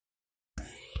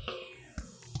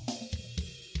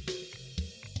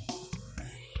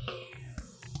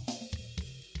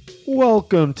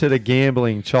Welcome to the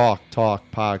Gambling Chalk Talk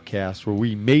podcast, where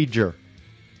we major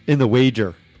in the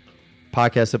wager.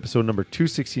 Podcast episode number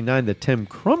 269, the Tim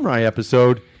Krumrie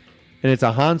episode. And it's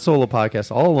a Han Solo podcast,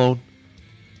 all alone,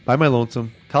 by my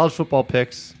lonesome. College football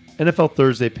picks, NFL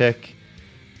Thursday pick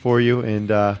for you, and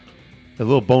a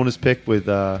little bonus pick with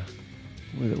a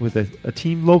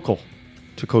team local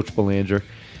to Coach Belanger.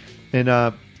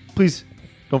 And please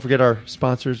don't forget our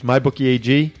sponsors, MyBookie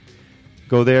AG.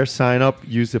 Go there, sign up,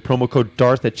 use the promo code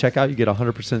DARTH at checkout. You get a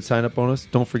 100% sign-up bonus.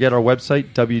 Don't forget our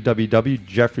website,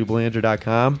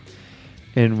 www.jeffreybelanger.com.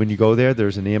 And when you go there,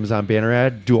 there's an Amazon banner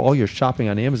ad. Do all your shopping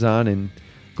on Amazon and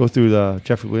go through the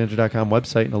jeffreybelanger.com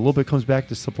website, and a little bit comes back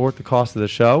to support the cost of the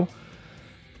show.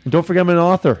 And don't forget I'm an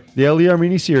author. The LER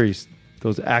miniseries,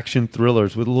 those action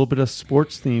thrillers with a little bit of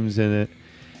sports themes in it.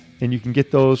 And you can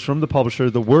get those from the publisher,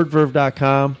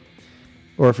 thewordverve.com.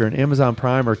 Or if you're an Amazon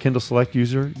Prime or Kindle Select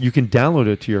user, you can download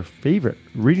it to your favorite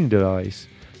reading device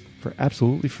for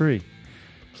absolutely free.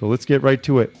 So let's get right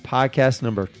to it. Podcast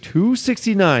number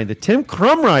 269, the Tim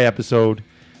Krumrie episode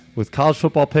with college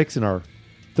football picks in our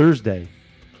Thursday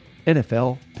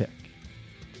NFL pick.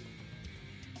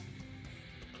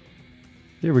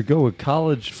 Here we go with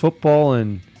college football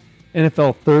and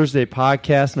NFL Thursday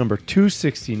podcast number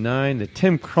 269, the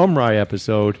Tim Krumrie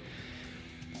episode.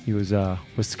 He was a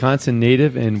Wisconsin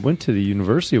native and went to the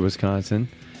University of Wisconsin,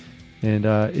 and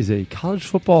is a college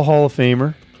football Hall of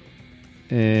Famer,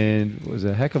 and was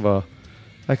a heck of a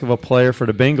player for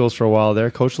the Bengals for a while there.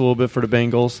 Coached a little bit for the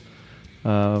Bengals.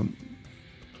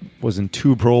 Was in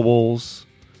 2 Pro Bowls.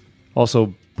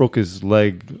 Also broke his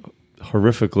leg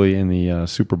horrifically in the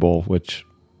Super Bowl, which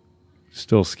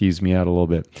still skews me out a little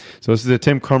bit. So this is a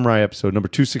Tim Krumrie episode, number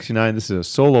 269. This is a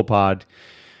solo pod.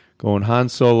 Going Han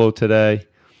Solo today.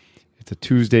 It's a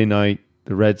Tuesday night.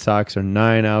 The Red Sox are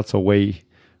 9 outs away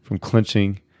from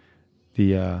clinching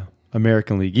the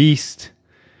American League East.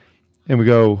 And we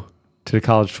go to the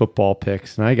college football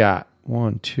picks. And I got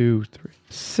 7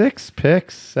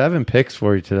 picks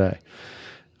for you today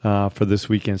for this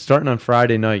weekend. Starting on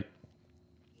Friday night,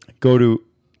 go to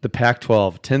the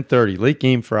Pac-12, 10:30, late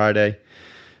game Friday.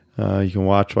 You can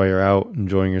watch while you're out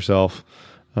enjoying yourself.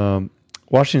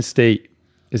 Washington State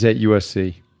is at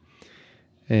USC.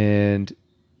 And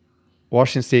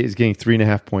Washington State is getting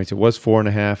 3.5 points. It was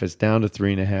 4.5. It's down to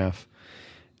 3.5.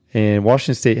 And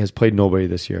Washington State has played nobody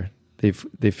this year.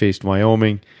 They faced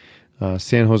Wyoming,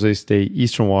 San Jose State,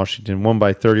 Eastern Washington, won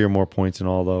by 30 or more points in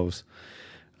all those.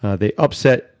 They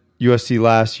upset USC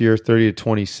last year,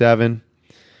 30-27,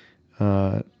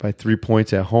 by 3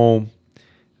 points at home.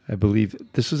 I believe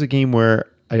this was a game where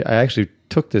I actually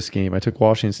took this game. I took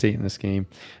Washington State in this game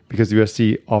because the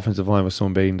USC offensive line was so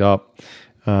banged up.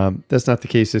 That's not the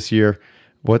case this year.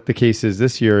 What the case is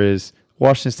this year is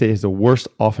Washington State has the worst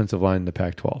offensive line in the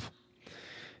Pac-12.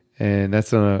 And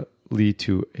that's going to lead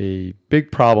to a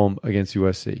big problem against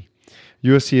USC.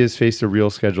 USC has faced a real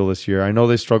schedule this year. I know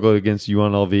they struggled against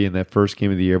UNLV in that first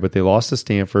game of the year, but they lost to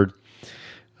Stanford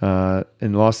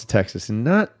and lost to Texas. And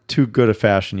not too good a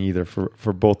fashion either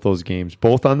for both those games,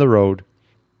 both on the road.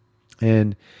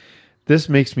 And this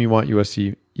makes me want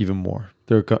USC even more.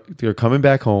 They're coming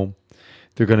back home.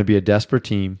 They're going to be a desperate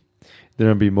team. They're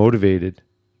going to be motivated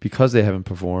because they haven't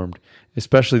performed,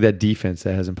 especially that defense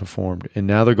that hasn't performed. And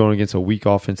now they're going against a weak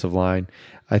offensive line.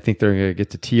 I think they're going to get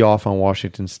to tee off on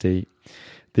Washington State.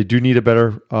 They do need a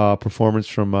better performance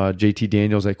from JT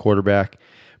Daniels at quarterback.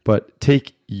 But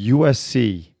take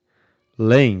USC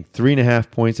laying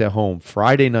 3.5 points at home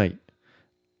Friday night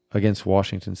against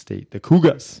Washington State. The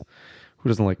Cougars. Who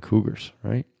doesn't like Cougars,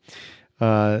 right?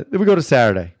 Then we go to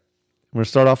Saturday. I'm going to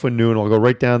start off with noon. I'll go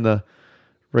right down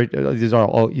these are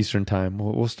all Eastern time.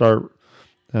 We'll start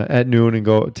at noon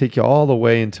and take you all the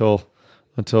way until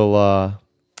 8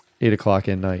 o'clock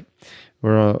at night.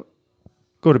 We're going to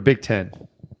go to Big Ten.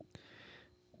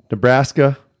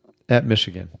 Nebraska at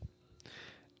Michigan.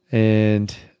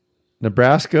 And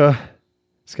Nebraska,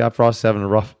 Scott Frost is having a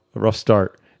rough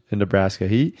start in Nebraska.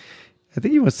 I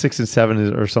think he went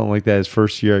 6-7 or something like that his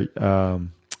first year at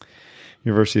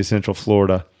University of Central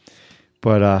Florida.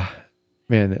 But,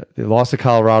 man, they lost to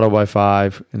Colorado by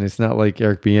 5, and it's not like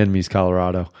Eric Bieniemy's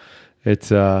Colorado. It's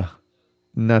not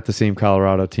the same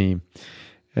Colorado team.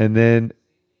 And then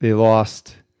they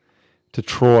lost to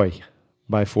Troy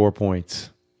by 4 points.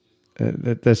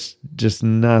 That's just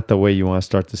not the way you want to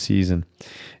start the season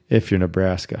if you're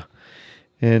Nebraska.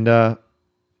 And now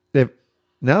they're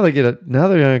going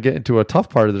to get into a tough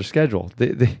part of their schedule.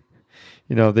 They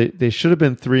should have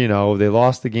been 3-0. They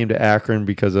lost the game to Akron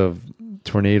because of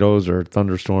tornadoes or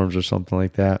thunderstorms or something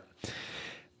like that.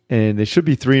 And they should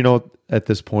be 3-0 at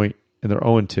this point, and they're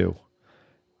 0-2.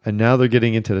 And now they're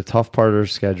getting into the tough part of their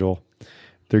schedule.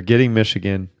 They're getting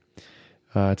Michigan.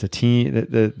 It's a team.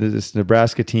 This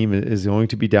Nebraska team is going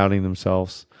to be doubting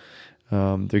themselves.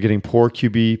 They're getting poor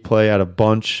QB play out of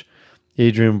Bunch.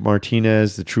 Adrian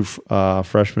Martinez, the true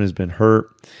freshman, has been hurt.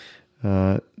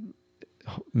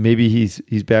 Maybe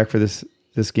he's back for this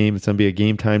game. It's going to be a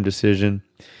game time decision.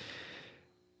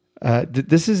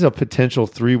 This is a potential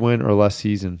 3-win or less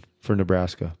season for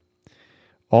Nebraska.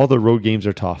 All the road games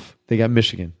are tough. They got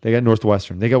Michigan. They got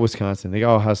Northwestern. They got Wisconsin. They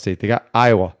got Ohio State. They got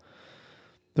Iowa.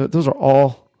 Those are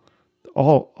all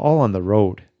on the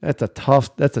road. That's a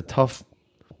tough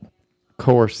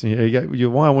course.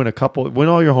 You want to win a couple, win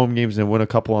all your home games and win a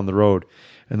couple on the road.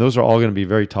 And those are all going to be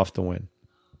very tough to win.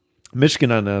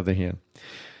 Michigan, on the other hand,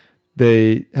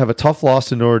 they have a tough loss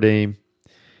to Notre Dame,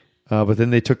 but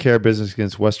then they took care of business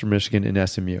against Western Michigan and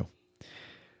SMU.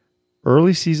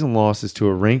 Early season losses to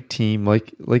a ranked team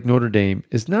like Notre Dame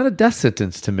is not a death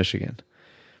sentence to Michigan.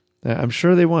 I'm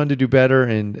sure they wanted to do better,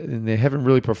 and they haven't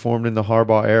really performed in the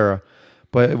Harbaugh era,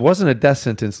 but it wasn't a death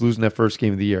sentence losing that first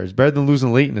game of the year. It's better than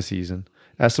losing late in the season.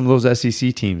 Ask some of those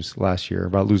SEC teams last year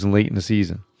about losing late in the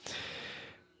season.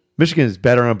 Michigan is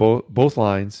better on both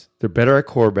lines. They're better at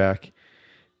quarterback,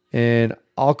 and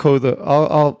I'll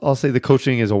say the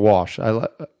coaching is a wash. I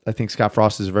think Scott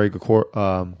Frost is a very good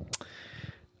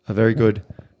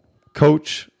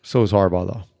coach. So is Harbaugh,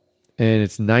 though. And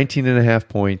it's 19.5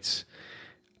 points.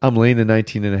 I'm laying the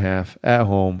 19.5 at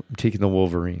home. I'm taking the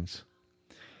Wolverines.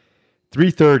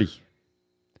 3:30.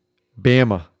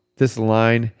 Bama. This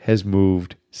line has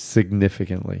moved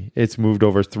significantly. It's moved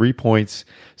over 3 points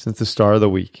since the start of the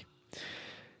week.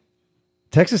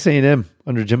 Texas A&M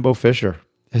under Jimbo Fisher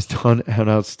has done an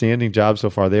outstanding job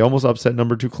so far. They almost upset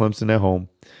number 2 Clemson at home.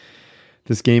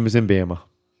 This game is in Bama.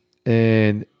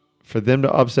 And for them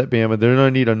to upset Bama, they're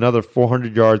going to need another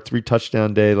 400-yard,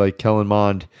 3-touchdown day like Kellen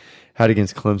Mond had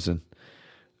against Clemson.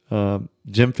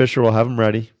 Jim Fisher will have them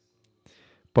ready.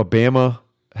 But Bama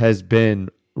has been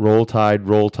roll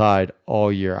tide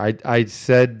all year. I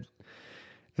said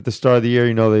at the start of the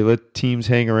year, they let teams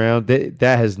hang around.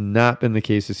 That has not been the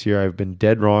case this year. I've been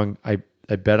dead wrong. I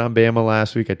bet on Bama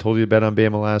last week. I told you to bet on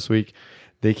Bama last week.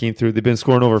 They came through. They've been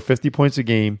scoring over 50 points a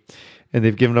game, and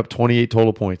they've given up 28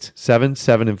 total points. 7,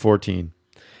 7, and 14.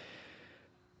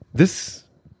 This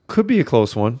could be a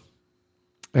close one,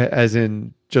 as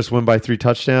in just win by 3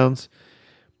 touchdowns.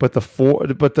 But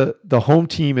the home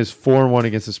team is 4-1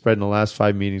 against the spread in the last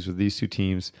 5 meetings with these two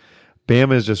teams.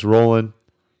 Bama is just rolling.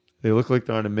 They look like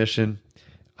they're on a mission.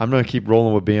 I'm going to keep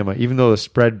rolling with Bama, even though the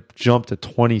spread jumped to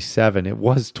 27. It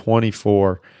was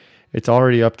 24. It's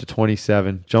already up to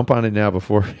 27. Jump on it now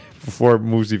before it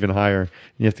moves even higher.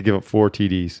 You have to give up 4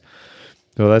 TDs.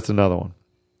 So that's another one.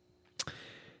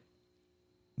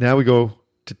 Now we go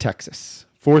to Texas.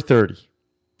 4:30.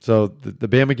 So the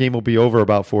Bama game will be over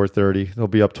about 4:30. They'll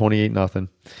be up 28-0.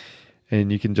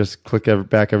 And you can just click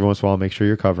back every once in a while and make sure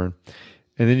you're covering.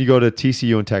 And then you go to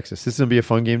TCU and Texas. This is going to be a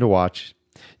fun game to watch.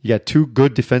 You got 2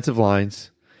 good defensive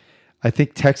lines. I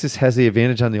think Texas has the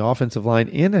advantage on the offensive line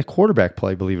and the quarterback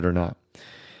play, believe it or not.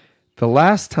 The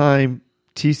last time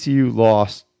TCU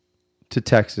lost to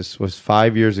Texas was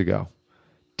 5 years ago.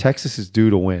 Texas is due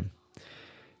to win.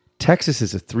 Texas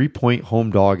is a 3-point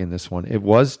home dog in this one. It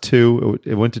was 2.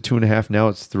 It went to 2.5. Now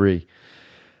it's 3.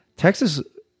 Texas,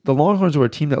 the Longhorns were a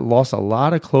team that lost a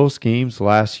lot of close games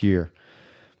last year.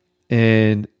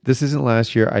 And this isn't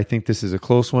last year. I think this is a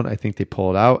close one. I think they pull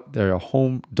it out. They're a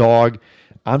home dog.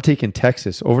 I'm taking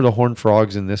Texas over the Horned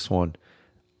Frogs in this one.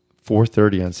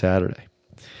 4:30 on Saturday.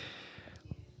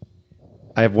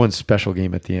 I have one special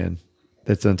game at the end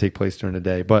that's going to take place during the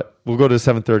day. But we'll go to the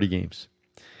 7:30 games.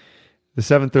 The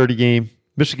 7:30 game,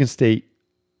 Michigan State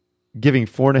giving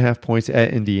 4.5 points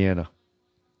at Indiana.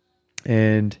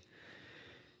 And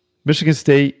Michigan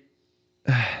State,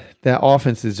 that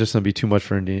offense is just going to be too much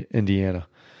for Indiana.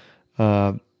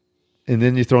 And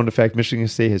then you throw in the fact Michigan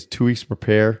State has 2 weeks to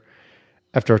prepare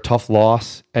after a tough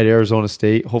loss at Arizona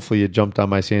State. Hopefully you jumped on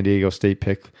my San Diego State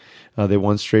pick. They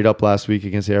won straight up last week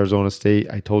against Arizona State.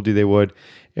 I told you they would.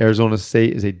 Arizona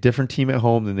State is a different team at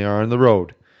home than they are on the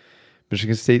road.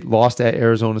 Michigan State lost at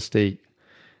Arizona State.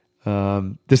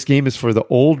 This game is for the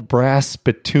old brass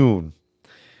spittoon,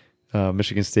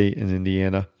 Michigan State and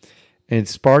Indiana. And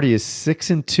Sparty is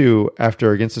 6-2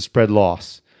 after against the spread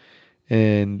loss.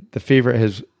 And the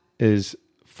favorite is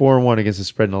 4-1 against the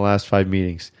spread in the last 5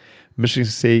 meetings. Michigan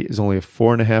State is only a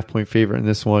 4.5 point favorite in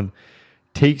this one.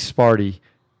 Take Sparty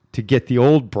to get the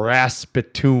old brass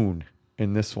spittoon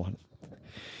in this one.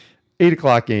 8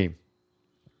 o'clock game.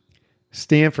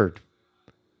 Stanford,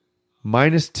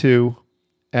 -2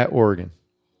 at Oregon.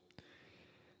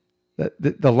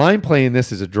 The line play in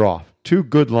this is a draw. Two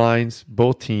good lines,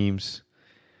 both teams.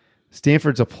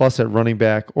 Stanford's a plus at running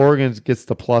back. Oregon gets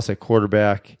the plus at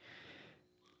quarterback.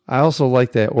 I also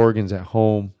like that Oregon's at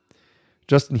home.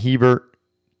 Justin Herbert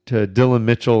to Dylan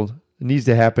Mitchell. It needs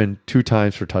to happen 2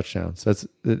 times for touchdowns. That's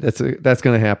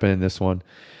going to happen in this one.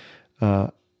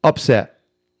 Upset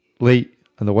late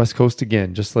on the West Coast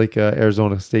again, just like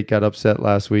Arizona State got upset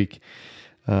last week.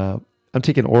 I'm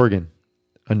taking Oregon,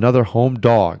 another home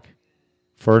dog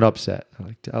for an upset.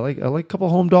 I like a couple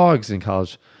home dogs in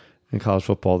college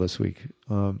football this week.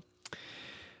 My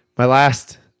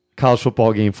last college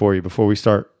football game for you before we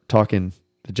start talking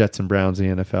the Jets and Browns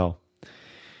in the NFL.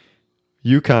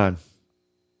 UConn.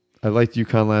 I liked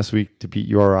UConn last week to beat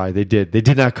URI. They did. They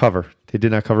did not cover. They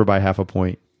did not cover by half a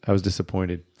point. I was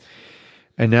disappointed.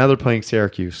 And now they're playing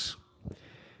Syracuse.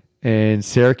 And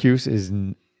Syracuse is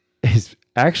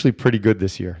actually pretty good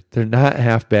this year. They're not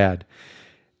half bad.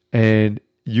 And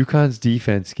UConn's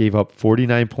defense gave up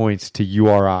 49 points to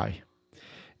URI.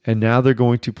 And now they're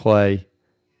going to play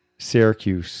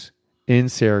Syracuse in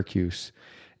Syracuse.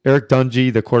 Eric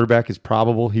Dungy, the quarterback, is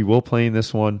probable. He will play in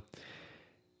this one.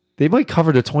 They might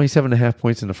cover the 27.5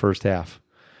 points in the first half.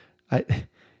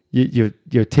 You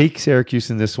take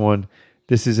Syracuse in this one.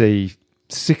 This is a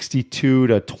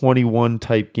 62-21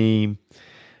 type game.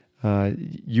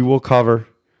 You will cover.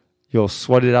 You'll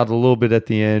sweat it out a little bit at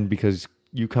the end because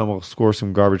UConn will score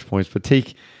some garbage points. But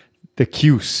take the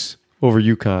Cuse over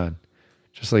UConn,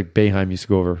 just like Boeheim used to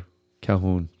go over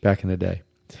Calhoun back in the day.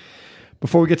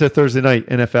 Before we get to Thursday night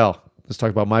NFL, let's talk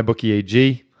about MyBookie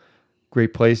AG.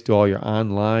 Great place. Do all your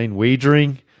online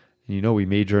wagering. And you know we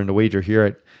major in the wager here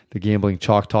at the Gambling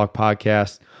Chalk Talk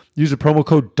podcast. Use the promo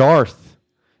code DARTH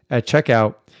at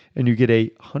checkout, and you get a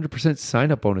 100%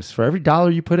 sign-up bonus. For every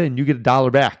 $1 you put in, you get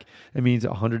 $1 back. That means a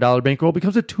 $100 bankroll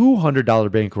becomes a $200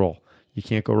 bankroll. You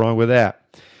can't go wrong with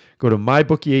that. Go to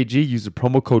MyBookie AG. Use the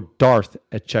promo code DARTH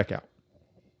at checkout.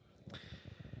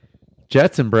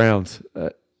 Jets and Browns.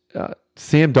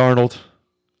 Sam Darnold.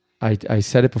 I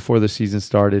said it before the season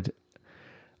started.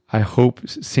 I hope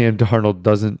Sam Darnold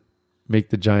doesn't make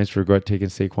the Giants regret taking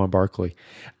Saquon Barkley.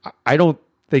 I don't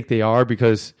think they are,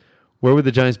 because where would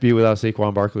the Giants be without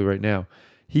Saquon Barkley right now?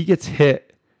 He gets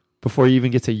hit before he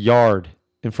even gets a yard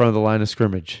in front of the line of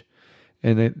scrimmage.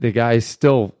 And the guy is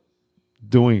still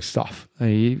doing stuff.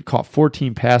 He caught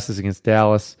 14 passes against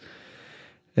Dallas.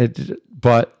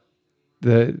 But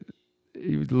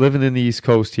living in the East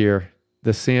Coast here,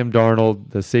 the Sam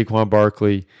Darnold, the Saquon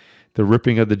Barkley, the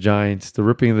ripping of the Giants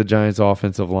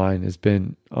offensive line has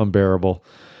been unbearable.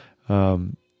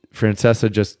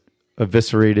 Francesa just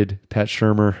eviscerated Pat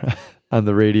Shurmur on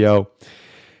the radio.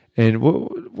 And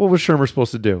what was Shurmur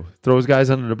supposed to do? Throw his guys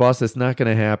under the bus? That's not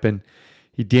going to happen.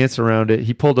 He danced around it.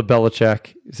 He pulled a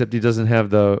Belichick, except he doesn't have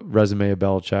the resume of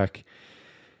Belichick.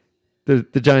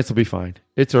 The Giants will be fine.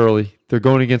 It's early. They're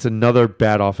going against another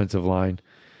bad offensive line.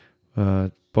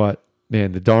 But,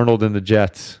 man, the Darnold and the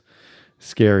Jets,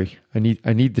 scary. I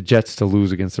need the Jets to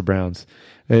lose against the Browns.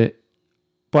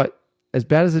 But as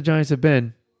bad as the Giants have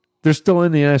been, they're still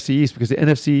in the NFC East because the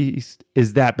NFC East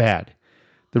is that bad.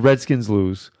 The Redskins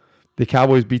lose. The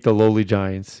Cowboys beat the lowly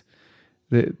Giants.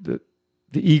 The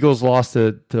Eagles lost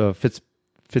to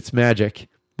Fitzmagic,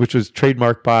 which was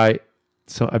trademarked by,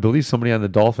 I believe, somebody on the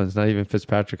Dolphins, not even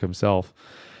Fitzpatrick himself.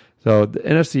 So the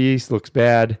NFC East looks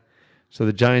bad. So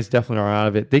the Giants definitely are out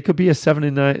of it. They could be a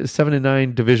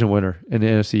 7-9 division winner in the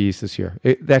NFC East this year.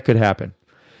 That could happen.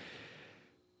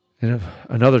 And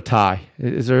another tie.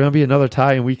 Is there going to be another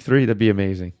tie in week 3? That'd be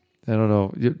amazing. I don't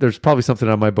know. There's probably something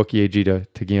on MyBookie AG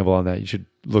to gamble on that. You should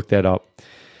look that up.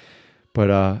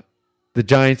 But the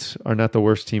Giants are not the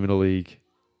worst team in the league.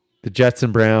 The Jets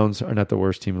and Browns are not the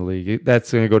worst team in the league.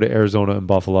 That's going to go to Arizona and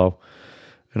Buffalo.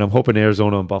 And I'm hoping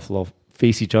Arizona and Buffalo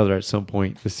face each other at some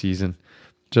point this season.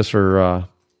 Just for,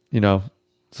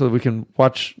 so that we can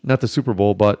watch not the Super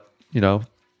Bowl, but,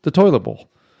 the toilet bowl.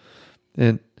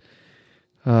 And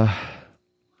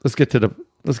let's get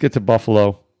to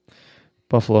Buffalo.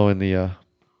 Buffalo and the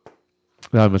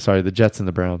Jets and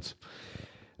the Browns.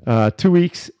 2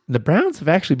 weeks. The Browns have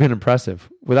actually been impressive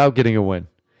without getting a win.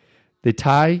 They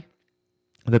tie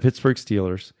the Pittsburgh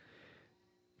Steelers.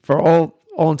 For all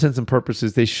intents and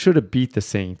purposes, they should have beat the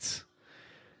Saints.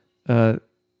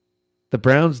 The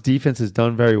Browns' defense has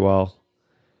done very well.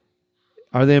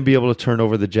 Are they going to be able to turn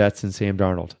over the Jets and Sam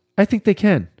Darnold? I think they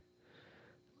can.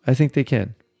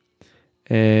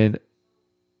 And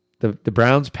the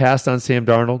Browns passed on Sam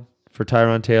Darnold for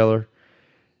Tyrod Taylor.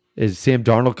 Is Sam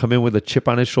Darnold come in with a chip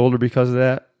on his shoulder because of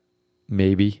that?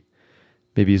 Maybe.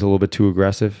 Maybe he's a little bit too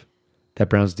aggressive. That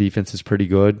Browns defense is pretty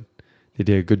good. They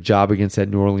did a good job against that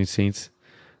New Orleans Saints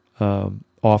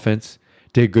offense.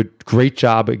 Did a great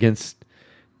job against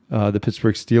the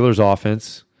Pittsburgh Steelers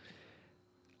offense.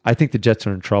 I think the Jets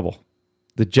are in trouble.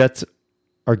 The Jets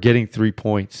are getting 3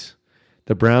 points.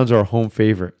 The Browns are a home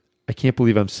favorite. I can't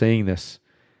believe I'm saying this.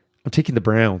 I'm taking the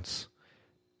Browns.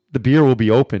 The beer will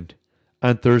be opened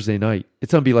on Thursday night.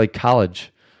 It's going to be like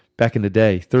college back in the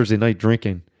day, Thursday night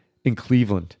drinking in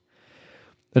Cleveland.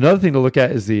 Another thing to look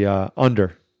at is the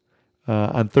under.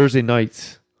 On Thursday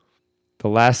nights, the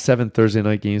last 7 Thursday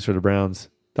night games for the Browns,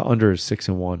 the under is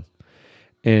 6-1.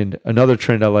 And another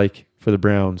trend I like for the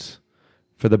Browns,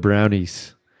 for the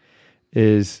Brownies,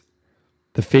 is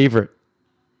the favorite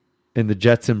in the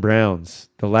Jets and Browns,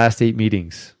 the last 8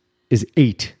 meetings, is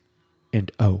 8-0.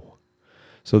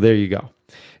 So there you go.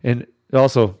 And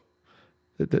also,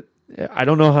 I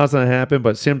don't know how it's going to happen,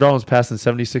 but Sam Darnold's passing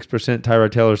 76%.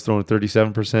 Tyrod Taylor's throwing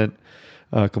 37%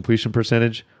 completion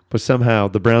percentage. But somehow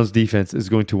the Browns defense is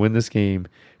going to win this game,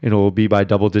 and it will be by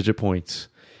double-digit points.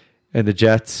 And the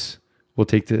Jets will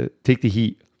take the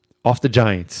heat off the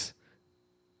Giants,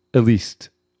 at least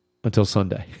until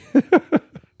Sunday.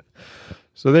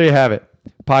 So there you have it.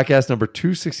 Podcast number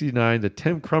 269, the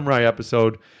Tim Krumrie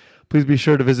episode. Please be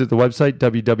sure to visit the website,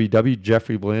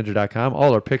 www.jeffreybelanger.com.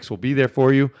 All our picks will be there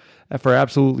for you for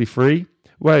absolutely free.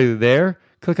 While you're there,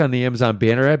 click on the Amazon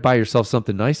banner ad, buy yourself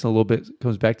something nice, and a little bit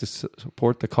comes back to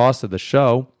support the cost of the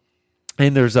show.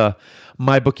 And there's a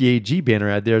MyBookie AG banner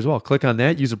ad there as well. Click on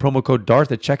that. Use the promo code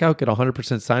DARTH at checkout. Get a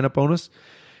 100% sign-up bonus.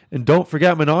 And don't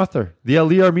forget I'm an author. The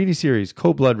LER miniseries,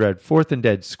 Cold Blood Red, Fourth and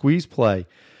Dead, Squeeze Play.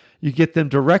 You get them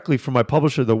directly from my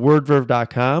publisher,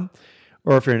 thewordverve.com.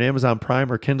 Or if you're an Amazon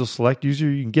Prime or Kindle Select user,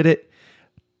 you can get it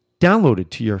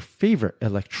downloaded to your favorite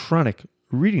electronic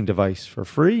reading device for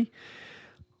free.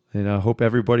 And I hope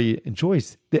everybody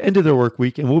enjoys the end of their work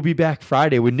week. And we'll be back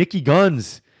Friday with Nikki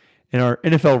Guns and our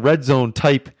NFL Red Zone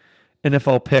type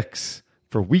NFL picks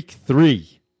for week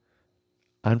 3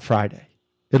 on Friday.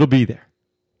 It'll be there.